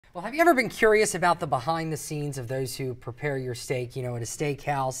Well, have you ever been curious about the behind the scenes of those who prepare your steak, at a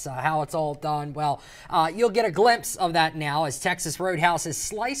steakhouse, how it's all done? Well, you'll get a glimpse of that now as Texas Roadhouse's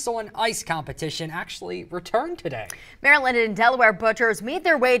Slice on Ice competition actually returned today. Maryland and Delaware butchers made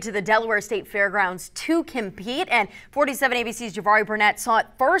their way to the Delaware State Fairgrounds to compete, and 47 ABC's Javari Burnett saw it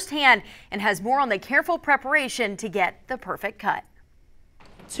firsthand and has more on the careful preparation to get the perfect cut.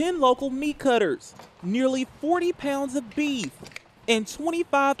 10 local meat cutters, nearly 40 pounds of beef, and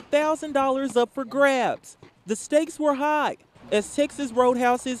 $25,000 up for grabs. The stakes were high as Texas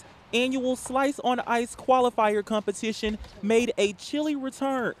Roadhouse's annual Slice on Ice qualifier competition made a chilly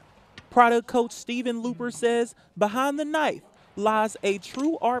return. Product coach Stephen Looper says behind the knife lies a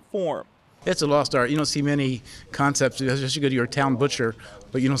true art form. It's a lost art. You don't see many concepts, especially go to your town butcher,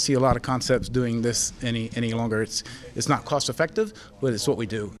 but you don't see a lot of concepts doing this any longer. It's not cost effective, but it's what we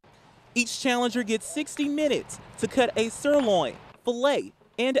do. Each challenger gets 60 minutes to cut a sirloin, filet,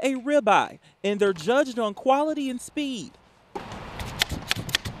 and a ribeye, and they're judged on quality and speed.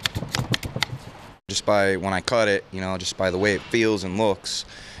 Just by when I cut it, just by the way it feels and looks,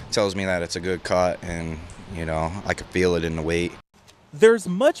 it tells me that it's a good cut, and I can feel it in the weight. There's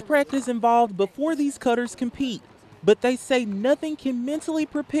much practice involved before these cutters compete, but they say nothing can mentally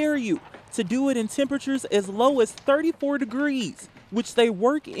prepare you to do it in temperatures as low as 34 degrees, which they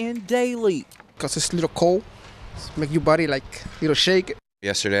work in daily. Because it's a little cold, make your body like a little shake.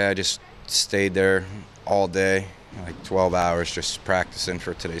 Yesterday I just stayed there all day, like 12 hours, just practicing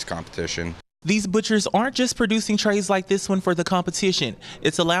for today's competition. These butchers aren't just producing trays like this one for the competition.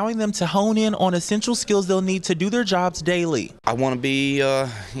 It's allowing them to hone in on essential skills they'll need to do their jobs daily. I want to be,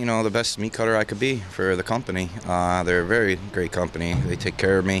 the best meat cutter I could be for the company. They're a very great company. They take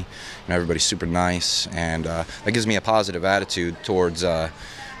care of me. Everybody's super nice, and that gives me a positive attitude towards,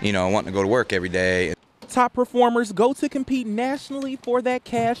 wanting to go to work every day. Top performers go to compete nationally for that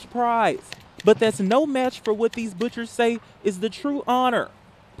cash prize. But that's no match for what these butchers say is the true honor: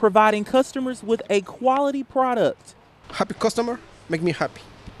 providing customers with a quality product. Happy customer make me happy.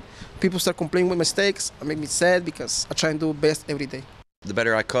 People start complaining with mistakes, it make me sad because I try and do best every day. The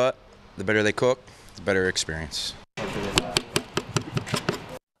better I cut, the better they cook, the better experience.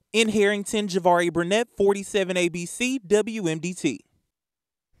 In Harrington, Javari Burnett, 47 ABC, WMDT.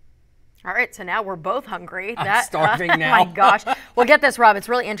 All right, so now we're both hungry. I'm starving now. Oh my gosh. Well, get this, Rob. It's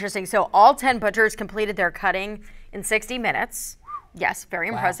really interesting. So all 10 butchers completed their cutting in 60 minutes. Yes, very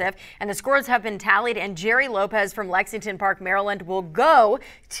impressive. And the scores have been tallied, and Jerry Lopez from Lexington Park, Maryland, will go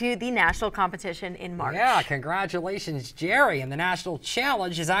to the national competition in March. Yeah, congratulations, Jerry. And the National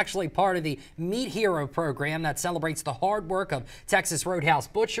Challenge is actually part of the Meat Hero program that celebrates the hard work of Texas Roadhouse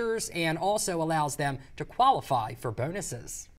butchers and also allows them to qualify for bonuses.